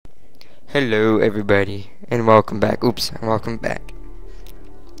Hello everybody and welcome back. Welcome back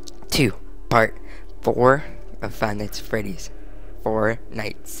to part 4 of Five Nights at Freddy's 4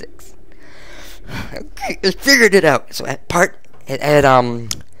 Night 6. Okay, I figured it out. So at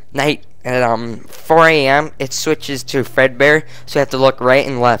night at 4 a.m. it switches to Fredbear, so you have to look right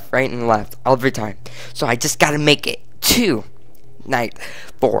and left every time. So I just gotta make it to night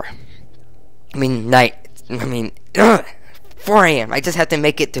 4. 4 a.m. I just have to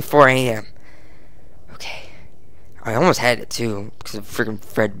make it to 4 a.m. Okay. I almost had it too because of freaking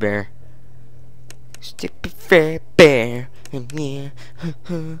Fredbear. Stupid Fredbear. Yeah.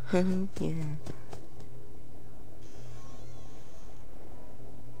 Yeah.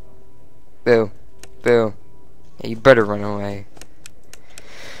 Boo. Boo. Yeah, you better run away.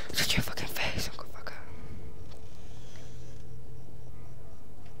 Shut your fucking face. Don't go fuck up.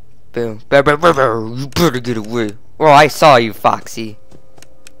 Boo. You better get away. Well, I saw you, Foxy.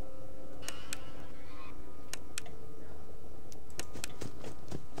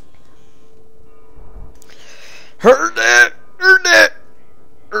 Heard it! Heard it!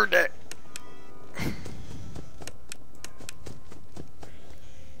 Heard it!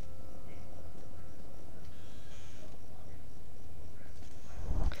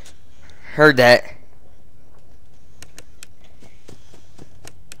 Heard that.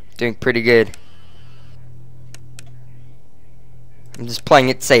 Doing pretty good. I'm just playing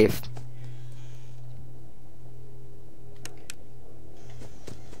it safe.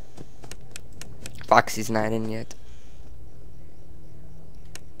 Foxy's not in yet.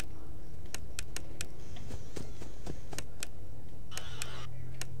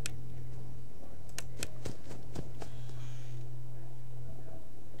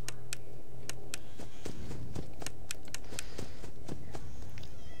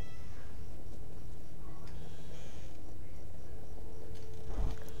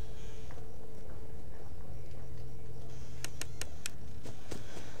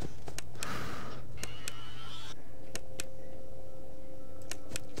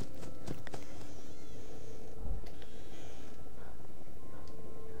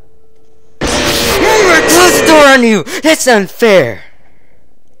 Close the door on you! That's unfair!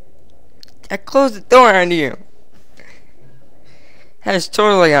 I closed the door on you! That is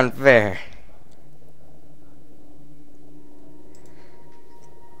totally unfair.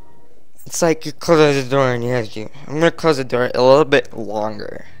 It's like you close the door and you have to. I'm gonna close the door a little bit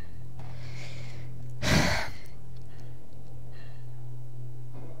longer.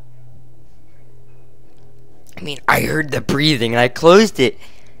 I heard the breathing and I closed it.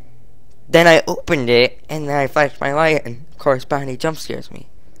 Then I opened it, and then I flashed my light, and of course, Bonnie jump scares me.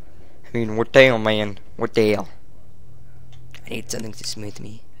 What the hell, man? What the hell? I need something to smooth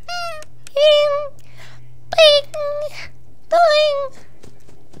me.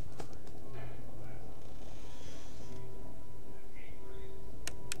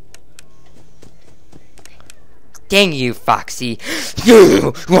 Dang you, Foxy.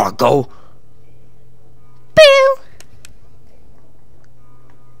 You wanna go? Boo!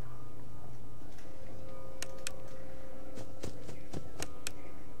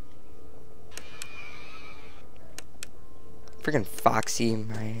 Freaking Foxy,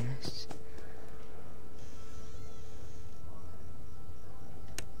 my ass.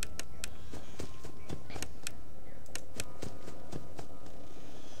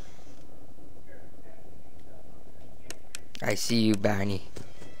 I see you, Barney.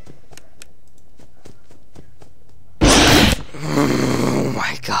 Oh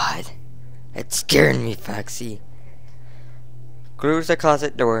my god. That scared me, Foxy. Close the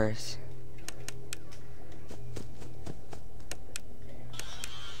closet doors.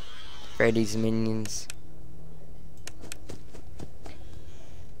 Freddy's minions.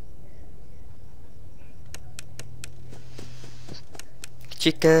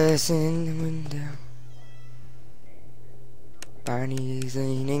 Chica's in the window. Barney's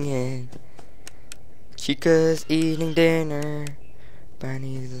leaning in. Chica's eating dinner.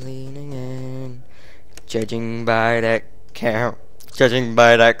 Barney's leaning in. Judging by that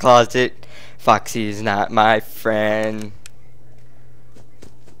closet, Foxy's not my friend.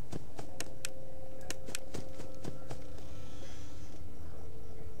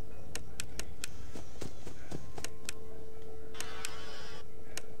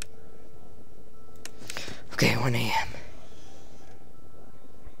 Okay, 1 a.m.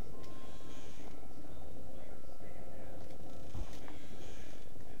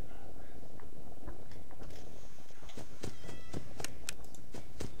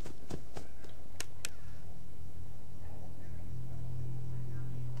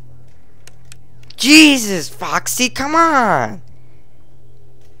 Jesus, Foxy, come on!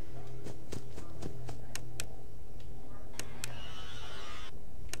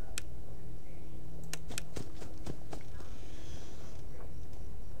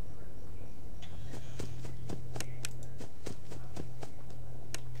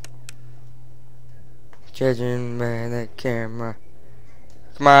 Judging by the camera.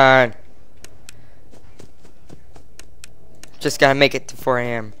 Come on. Just gotta make it to 4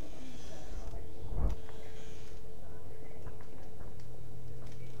 a.m.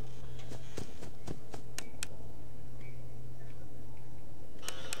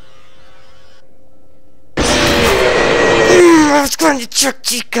 Let's go to Chuck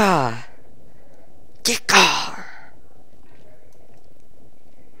Chica. Chica.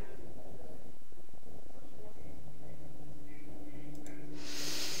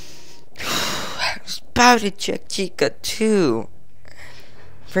 I was about to check Chica too.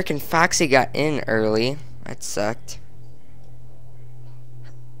 Frickin' Foxy got in early. That sucked.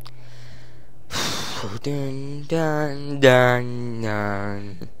 Dun dun dun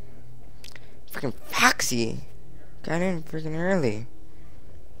dun. Frickin' Foxy got in freaking early.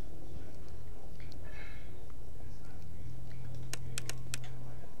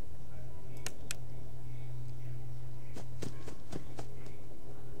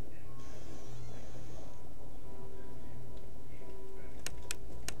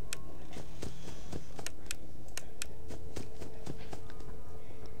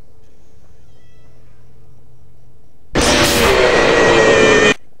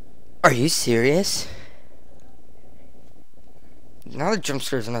 Are you serious? Now the jump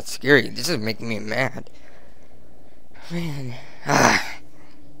scares are not scary. This is making me mad. Man.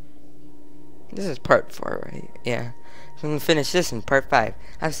 This is part 4, right? Yeah. So I'm gonna finish this in part 5.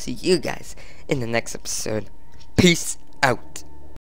 I'll see you guys in the next episode. Peace out.